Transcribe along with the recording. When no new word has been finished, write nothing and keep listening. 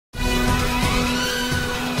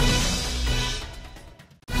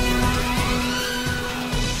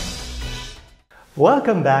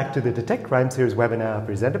Welcome back to the Detect Crime Series webinar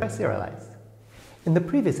presented by Serialize. In the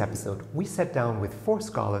previous episode, we sat down with 4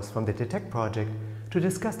 scholars from the Detect project to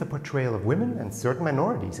discuss the portrayal of women and certain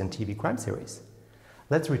minorities in TV crime series.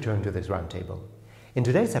 Let's return to this roundtable. In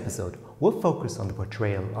today's episode, we'll focus on the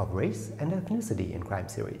portrayal of race and ethnicity in crime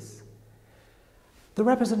series. The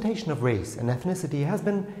representation of race and ethnicity has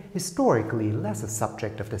been historically less a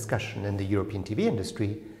subject of discussion in the European TV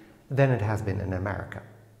industry than it has been in America.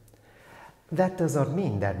 That does not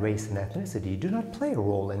mean that race and ethnicity do not play a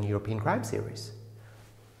role in European crime series.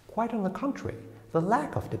 Quite on the contrary, the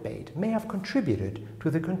lack of debate may have contributed to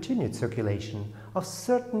the continued circulation of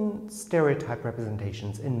certain stereotype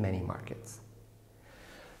representations in many markets.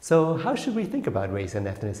 So how should we think about race and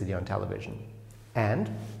ethnicity on television? And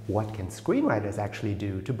what can screenwriters actually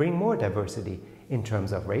do to bring more diversity in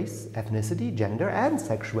terms of race, ethnicity, gender, and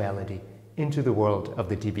sexuality into the world of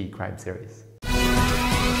the TV crime series?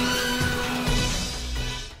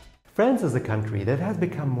 France is a country that has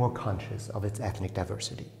become more conscious of its ethnic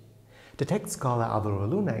diversity. Detect scholar Alvaro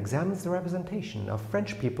Luna examines the representation of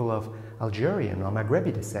French people of Algerian or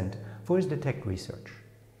Maghrebi descent for his Detect research.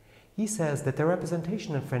 He says that the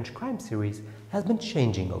representation in French crime series has been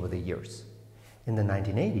changing over the years. In the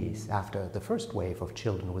 1980s, after the first wave of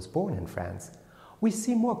children was born in France, we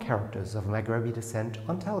see more characters of Maghrebi descent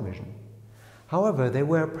on television. However, they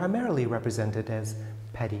were primarily represented as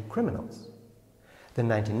petty criminals. The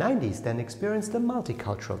 1990s then experienced a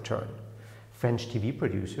multicultural turn. French TV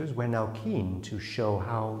producers were now keen to show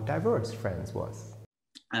how diverse France was.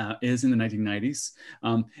 Is in the 1990s.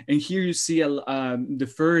 And here you see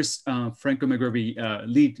the first Franco-Maghrebi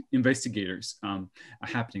lead investigators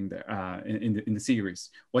happening there in the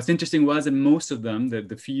series. What's interesting was that most of them,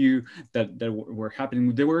 the few that were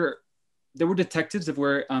happening, they were detectives that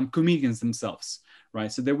were comedians themselves,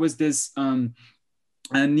 right? So there was this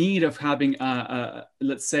a need of having,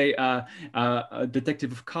 let's say, a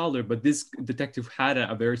detective of color, but this detective had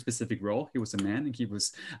a very specific role. He was a man and he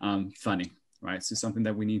was funny. Right, so something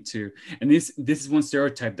that we need to, and this is one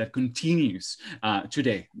stereotype that continues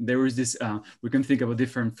today. There is this, we can think about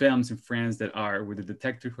different films in France that are with a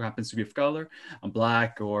detective who happens to be of color, a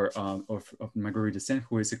black or of Maghrebi descent,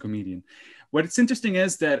 who is a comedian. What's interesting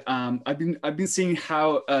is that I've been seeing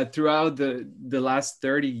how throughout the last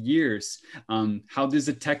 30 years, how this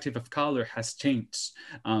detective of color has changed.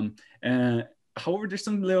 However, there's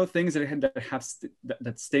some little things that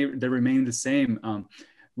remain the same.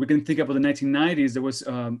 We can think about the 1990s.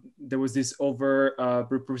 There was this over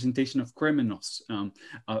representation of criminals,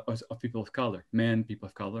 of people of color, people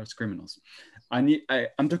of color as criminals. I'm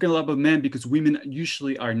talking a lot about men because women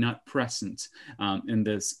usually are not present in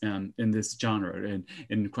this genre.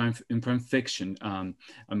 In crime fiction,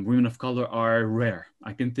 women of color are rare.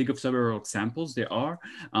 I can think of several examples. There are,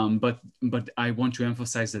 but I want to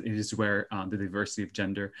emphasize that it is where the diversity of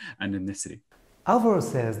gender and ethnicity. Alvaro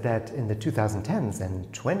says that in the 2010s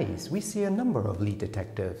and 20s, we see a number of lead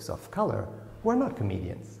detectives of color who are not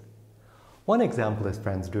comedians. One example is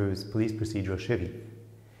France 2's police procedural Cherif.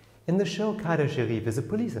 In the show, Cherif is a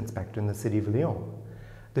police inspector in the city of Lyon.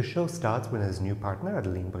 The show starts when his new partner,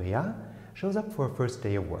 Adeline Briard, shows up for her first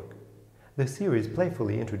day of work. The series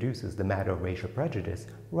playfully introduces the matter of racial prejudice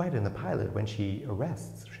right in the pilot when she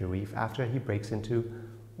arrests Cherif after he breaks into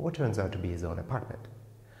what turns out to be his own apartment.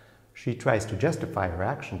 She tries to justify her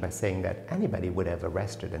action by saying that anybody would have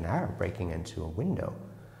arrested an Arab breaking into a window,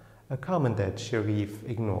 a comment that Cherif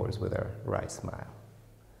ignores with a wry smile.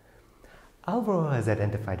 Alvaro has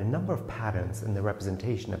identified a number of patterns in the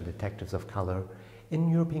representation of detectives of color in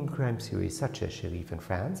European crime series such as Cherif in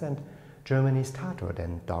France and Germany's Tatort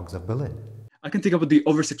and Dogs of Berlin. I can think about the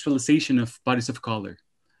over-sexualization of bodies of color,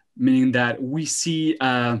 meaning that we see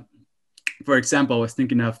for example, I was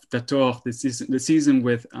thinking of Tatort, the season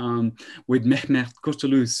with Mehmet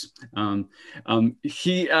Kurtulus.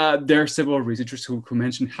 There are several researchers who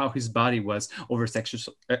mentioned how his body was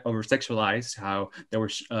over-sexualized, how there were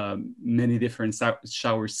many different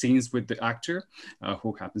shower scenes with the actor,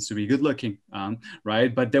 who happens to be good-looking,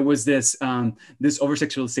 right? But there was this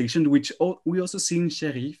over-sexualization, which we also see in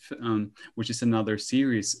Cherif, which is another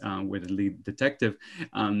series with a lead detective.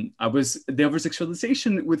 The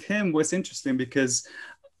over-sexualization with him was interesting because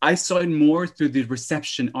I saw it more through the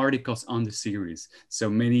reception articles on the series. So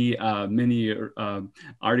many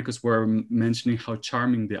articles were mentioning how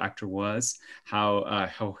charming the actor was,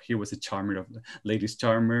 how he was a charmer of ladies'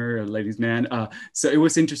 charmer, ladies' man. So it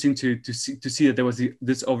was interesting to see that there was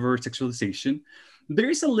this over sexualization. There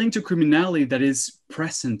is a link to criminality that is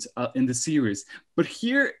present in the series. But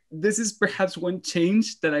here, this is perhaps one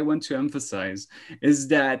change that I want to emphasize, is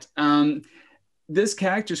that these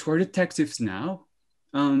characters who are detectives now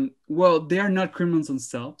Well, they are not criminals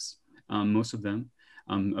themselves, most of them.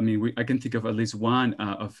 I mean, I can think of at least one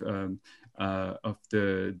of the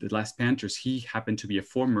Last Panthers. He happened to be a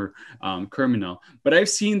former criminal. But I've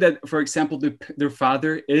seen that, for example, their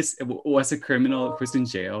father was a criminal who's in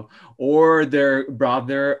jail, or their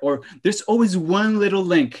brother, or there's always one little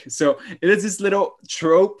link. So it is this little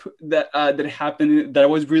trope that happened that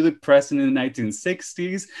was really present in the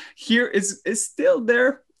 1960s. Here is still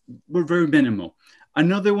there, but very minimal.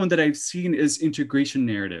 Another one that I've seen is integration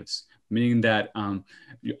narratives, meaning that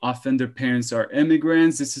often their parents are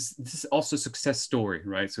immigrants. This is also a success story,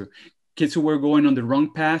 right? So kids who were going on the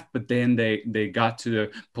wrong path, but then they got to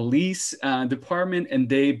the police department and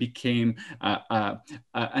they became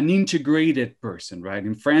an integrated person, right?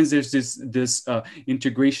 In France, there's this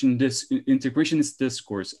integrationist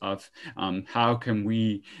discourse of how can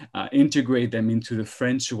we integrate them into the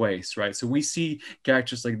French ways, right? So we see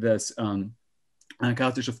characters like this.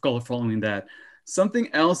 Characters of color following that.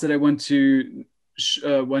 Something else that I want to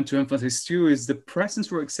emphasize too is the presence,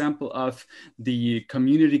 for example, of the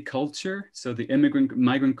community culture. So the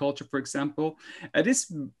migrant culture, for example, it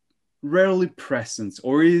is rarely present,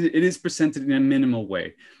 or it is presented in a minimal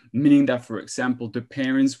way, meaning that, for example, the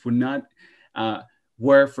parents would not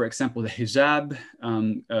wear, for example, the hijab,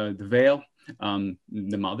 the veil.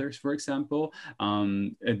 The mothers, for example,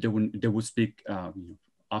 they would speak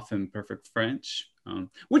often perfect French,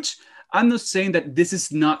 which I'm not saying that this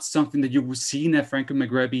is not something that you will see in a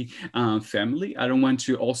Franco-Maghrebi family. I don't want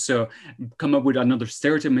to also come up with another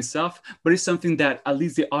stereotype myself, but it's something that at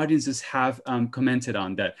least the audiences have commented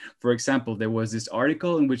on. That, for example, there was this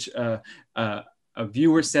article in which a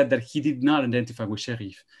viewer said that he did not identify with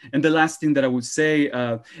Cherif. And the last thing that I would say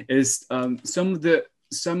is some of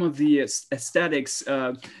the aesthetics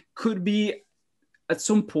could be at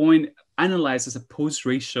some point analyzed as a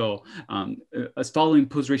post-racial, as following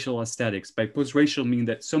post-racial aesthetics. By post-racial, mean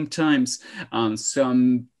that sometimes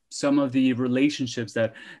some of the relationships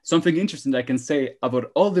that something interesting that I can say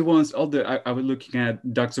about all the ones, I was looking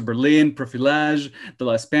at Dr. Berlin, Profilage, The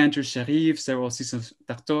Last Panthers, Cherif, several seasons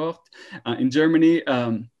of Tatort in Germany.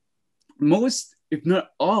 Most, if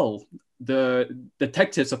not all, the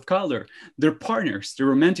detectives of color, their partners, their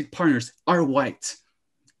romantic partners are white.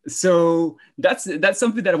 So that's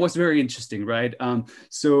something that was very interesting, right?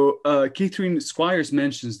 Catherine Squires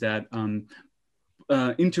mentions that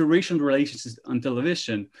interracial relations on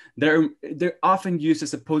television, they're often used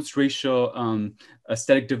as a post-racial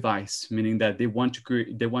aesthetic device, meaning that they want to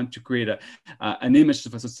create an image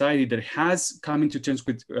of a society that has come into terms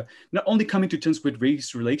with not only coming to terms with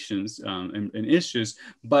race relations and issues,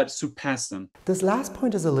 but surpass them. This last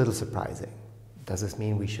point is a little surprising. Does this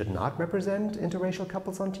mean we should not represent interracial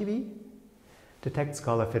couples on TV? Detect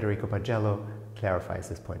scholar Federico Pagello clarifies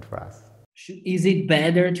this point for us. Is it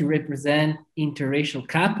better to represent interracial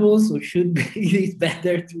couples, or should it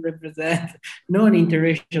better to represent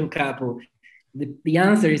non-interracial couple? The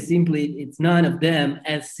answer is simply it's none of them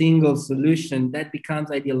as single solution. That becomes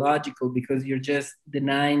ideological because you're just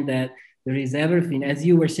denying that there is everything. As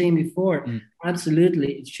you were saying before,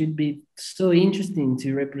 absolutely, it should be so interesting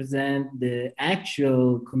to represent the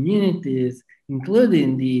actual communities,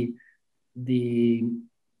 including the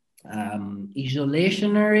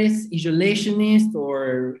isolationist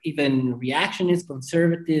or even reactionist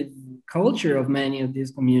conservative culture of many of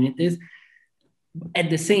these communities.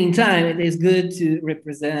 At the same time, it is good to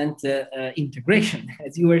represent integration.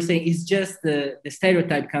 As you were saying, it's just the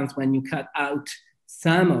stereotype comes when you cut out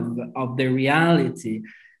some of the reality,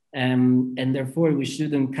 and therefore we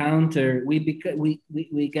shouldn't counter.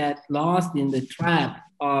 We get lost in the trap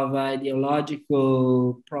of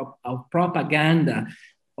ideological propaganda,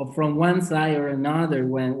 or from one side or another,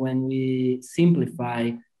 when we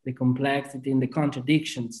simplify the complexity and the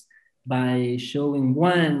contradictions by showing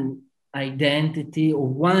one identity or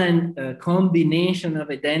one combination of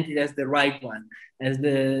identity as the right one, as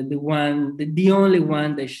the only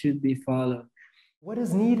one that should be followed. What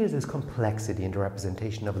is needed is complexity in the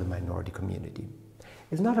representation of the minority community.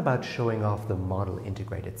 It's not about showing off the model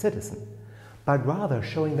integrated citizen, but rather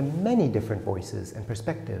showing the many different voices and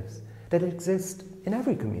perspectives that exist in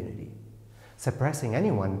every community. Suppressing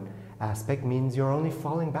any one aspect means you're only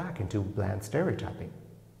falling back into bland stereotyping.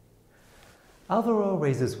 Alvaro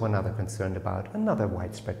raises one other concern about another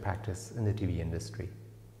widespread practice in the TV industry.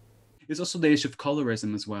 It's also the issue of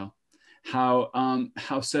colorism as well. How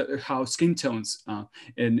skin tones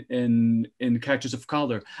in characters of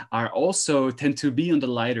color are also tend to be on the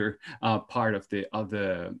lighter part of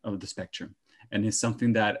the spectrum, and it's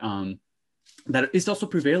something that that is also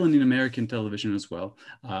prevalent in American television as well.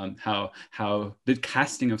 How the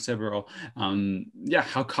casting of several,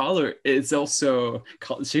 how color is also,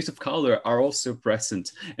 shades of color are also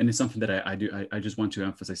present, and it's something that I just want to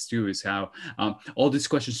emphasize too, is how all these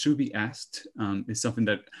questions should be asked. It's something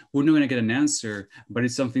that we're not going to get an answer, but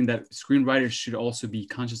it's something that screenwriters should also be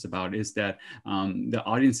conscious about, is that the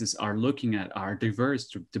audiences are looking at are diverse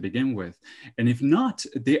to begin with, and if not,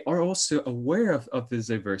 they are also aware of this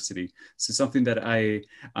diversity. So something that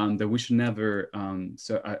that we should never.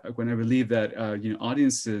 When I believe that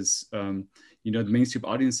audiences, the mainstream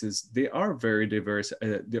audiences, they are very diverse.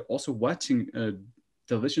 They're also watching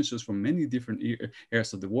television shows from many different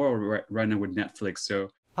areas of the world right now with Netflix. So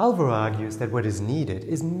Alvaro argues that what is needed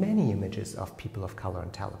is many images of people of color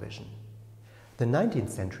on television. The 19th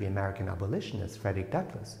century American abolitionist Frederick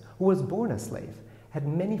Douglass, who was born a slave, had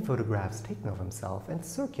many photographs taken of himself and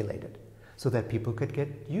circulated, so that people could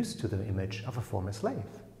get used to the image of a former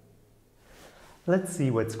slave. Let's see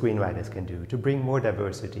what screenwriters can do to bring more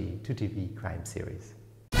diversity to TV crime series.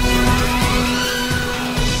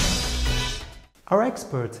 Our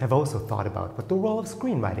experts have also thought about what the role of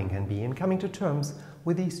screenwriting can be in coming to terms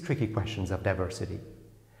with these tricky questions of diversity.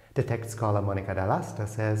 Detect scholar Monica Dall'Asta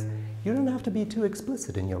says, you don't have to be too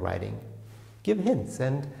explicit in your writing. Give hints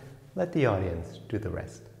and let the audience do the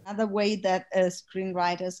rest. Another way that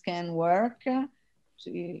screenwriters can work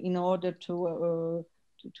in order to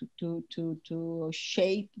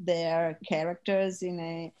shape their characters in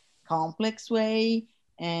a complex way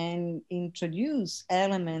and introduce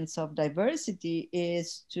elements of diversity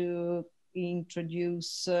is to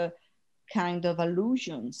introduce kind of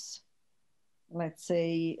allusions. Let's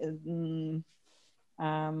say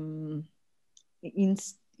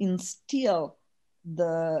instill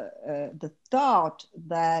the thought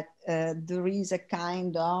that there is a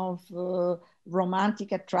kind of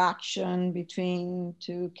romantic attraction between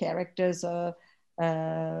two characters of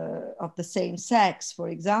the same sex, for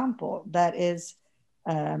example. That is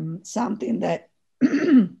something that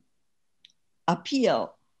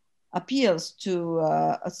appeals to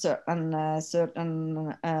a certain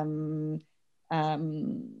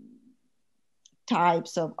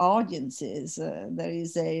types of audiences. There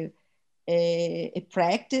is a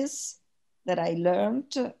practice that I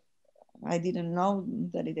learned. I didn't know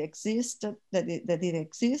that it existed, that it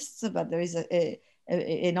exists, but there is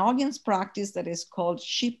an audience practice that is called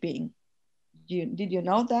shipping. Did you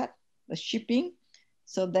know that? The shipping?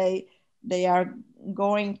 So they are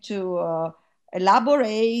going to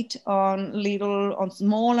elaborate on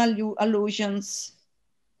small allusions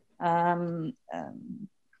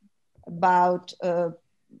about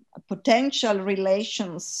potential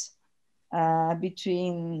relations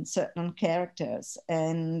between certain characters,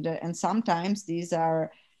 and sometimes these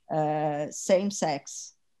are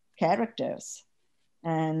same-sex characters,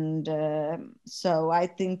 and so I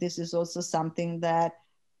think this is also something that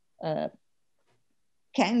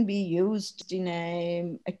can be used in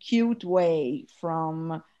an acute way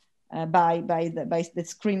by the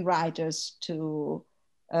screenwriters to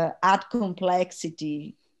add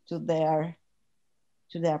complexity to their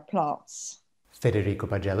plots. Federico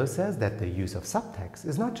Pagello says that the use of subtext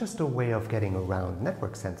is not just a way of getting around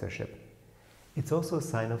network censorship. It's also a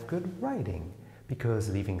sign of good writing, because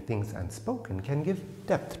leaving things unspoken can give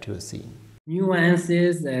depth to a scene.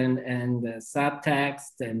 Nuances and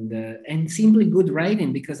subtext and simply good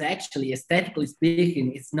writing, because actually, aesthetically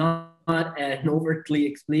speaking, it's not an overtly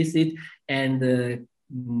explicit and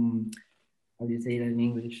how do you say that in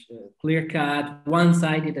English? Clear-cut,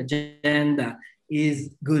 one-sided agenda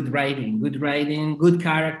is good writing. Good writing, good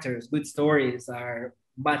characters, good stories are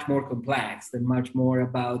much more complex and much more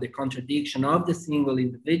about the contradiction of the single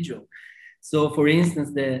individual. So, for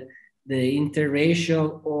instance, the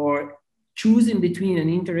interracial or choosing between an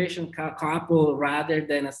interracial couple rather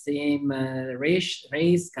than a same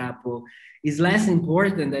race couple is less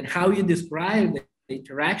important than how you describe the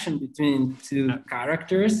interaction between two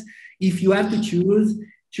characters. If you have to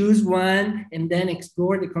choose one and then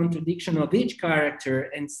explore the contradiction of each character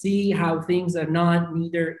and see how things are not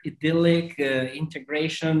neither idyllic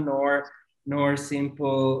integration nor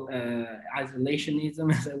simple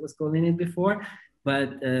isolationism, as I was calling it before, but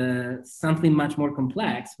something much more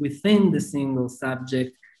complex within the single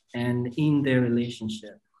subject and in their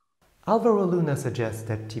relationship. Alvaro Luna suggests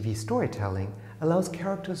that TV storytelling allows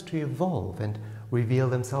characters to evolve and reveal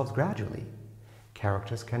themselves gradually.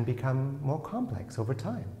 Characters can become more complex over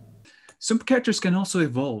time. Some characters can also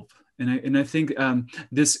evolve. And I think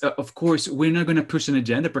this, of course, we're not going to push an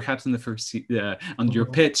agenda, perhaps in the first, on your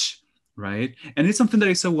pitch, right? And it's something that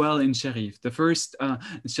I saw well in Cherif. The first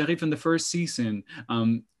Cherif in the first season,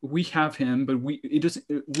 we have him, but we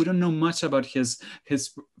don't know much about his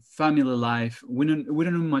family life. We don't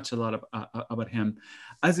know much about him.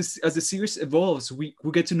 As the series evolves, we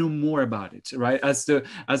get to know more about it, right? As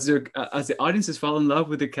the audiences fall in love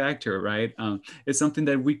with the character, right? It's something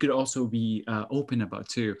that we could also be open about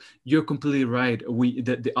too. You're completely right.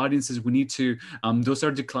 The audiences, we need to. Those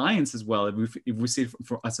are the clients as well. If we see it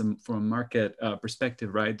from a market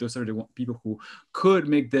perspective, right? Those are the people who could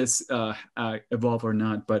make this evolve or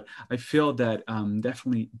not. But I feel that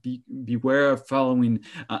definitely beware of following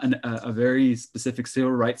a very specific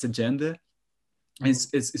civil rights agenda.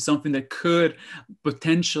 Is something that could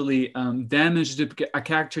potentially damage a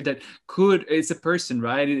character that could. It's a person,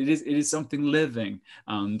 right? It is something living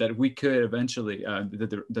that we could eventually that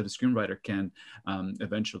the screenwriter can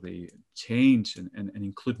eventually change and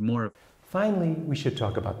include more of. Finally, we should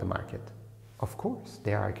talk about the market. Of course,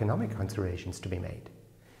 there are economic considerations to be made.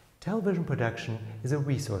 Television production is a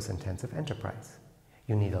resource-intensive enterprise.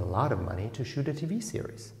 You need a lot of money to shoot a TV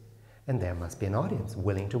series, and there must be an audience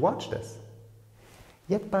willing to watch this.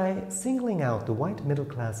 Yet by singling out the white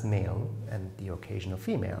middle-class male and the occasional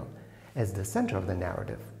female as the center of the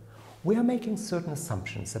narrative, we are making certain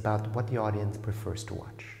assumptions about what the audience prefers to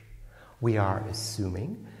watch. We are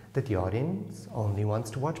assuming that the audience only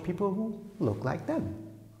wants to watch people who look like them.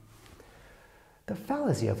 The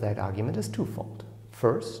fallacy of that argument is twofold.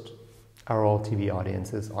 First, are all TV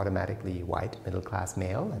audiences automatically white middle-class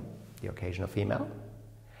male and the occasional female?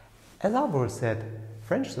 As Alvaro said,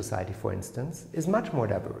 French society, for instance, is much more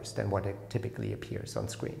diverse than what typically appears on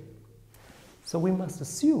screen. So we must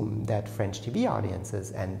assume that French TV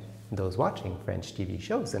audiences and those watching French TV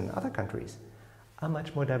shows in other countries are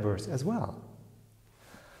much more diverse as well.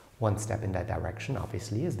 One step in that direction,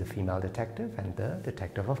 obviously, is the female detective and the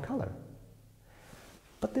detective of color.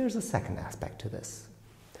 But there's a second aspect to this.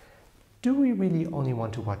 Do we really only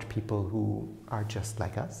want to watch people who are just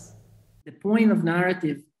like us? The point of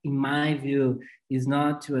narrative, in my view, is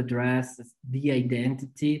not to address the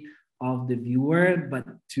identity of the viewer, but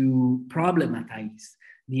to problematize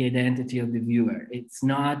the identity of the viewer. It's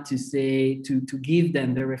not to say, to give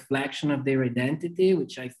them the reflection of their identity,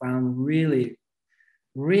 which I found really,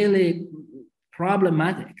 really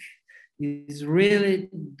problematic. It's really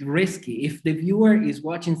risky. If the viewer is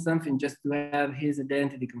watching something just to have his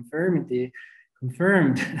identity confirmed,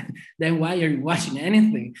 then why are you watching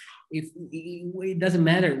anything? If it doesn't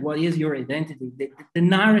matter what is your identity, the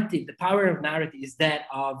narrative, the power of narrative is that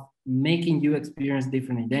of making you experience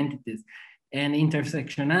different identities. And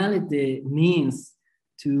intersectionality means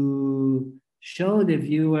to show the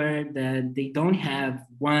viewer that they don't have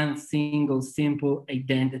one single simple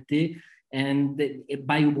identity, and that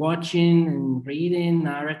by watching and reading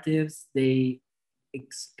narratives, they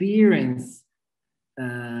experience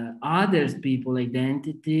others people's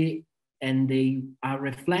identity, and they are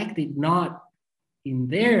reflected not in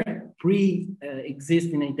their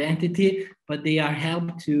pre-existing identity, but they are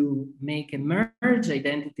helped to make emerge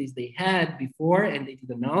identities they had before and they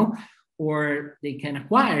didn't know, or they can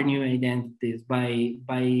acquire new identities by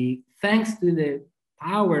thanks to the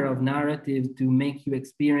power of narrative to make you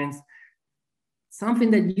experience something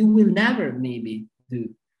that you will never maybe do.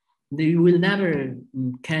 You will never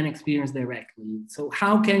can experience directly. So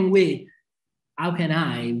how can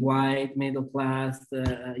I, white, middle class,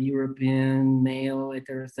 European, male,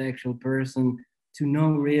 heterosexual person, to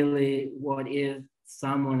know really what is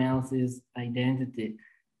someone else's identity?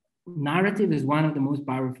 Narrative is one of the most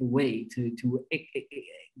powerful ways to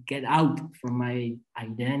get out from my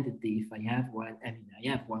identity, if I have one. I mean, I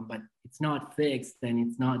have one, but it's not fixed and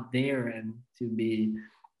it's not there and to be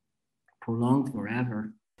prolonged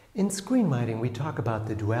forever. In screenwriting, we talk about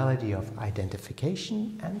the duality of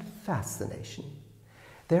identification and fascination.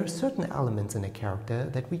 There are certain elements in a character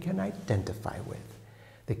that we can identify with.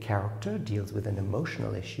 The character deals with an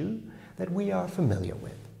emotional issue that we are familiar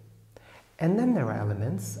with. And then there are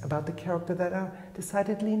elements about the character that are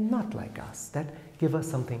decidedly not like us, that give us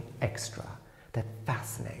something extra, that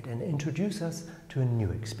fascinate and introduce us to a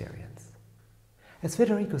new experience. As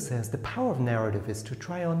Federico says, the power of narrative is to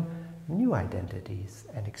try on new identities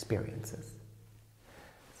and experiences.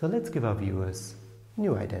 So let's give our viewers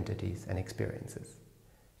new identities and experiences.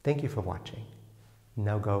 Thank you for watching.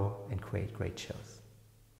 Now go and create great shows.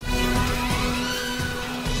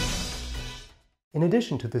 In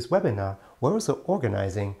addition to this webinar, we're also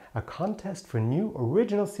organizing a contest for new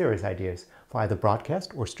original series ideas for either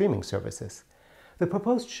broadcast or streaming services. The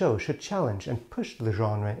proposed show should challenge and push the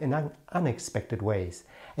genre in unexpected ways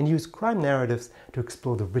and use crime narratives to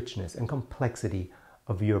explore the richness and complexity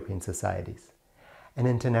of European societies. An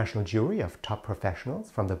international jury of top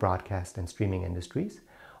professionals from the broadcast and streaming industries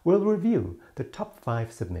will review the top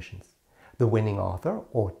 5 submissions. The winning author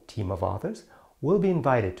or team of authors will be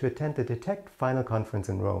invited to attend the Detect Final Conference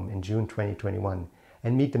in Rome in June 2021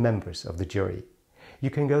 and meet the members of the jury. You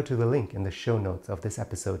can go to the link in the show notes of this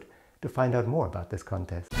episode to find out more about this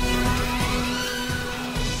contest.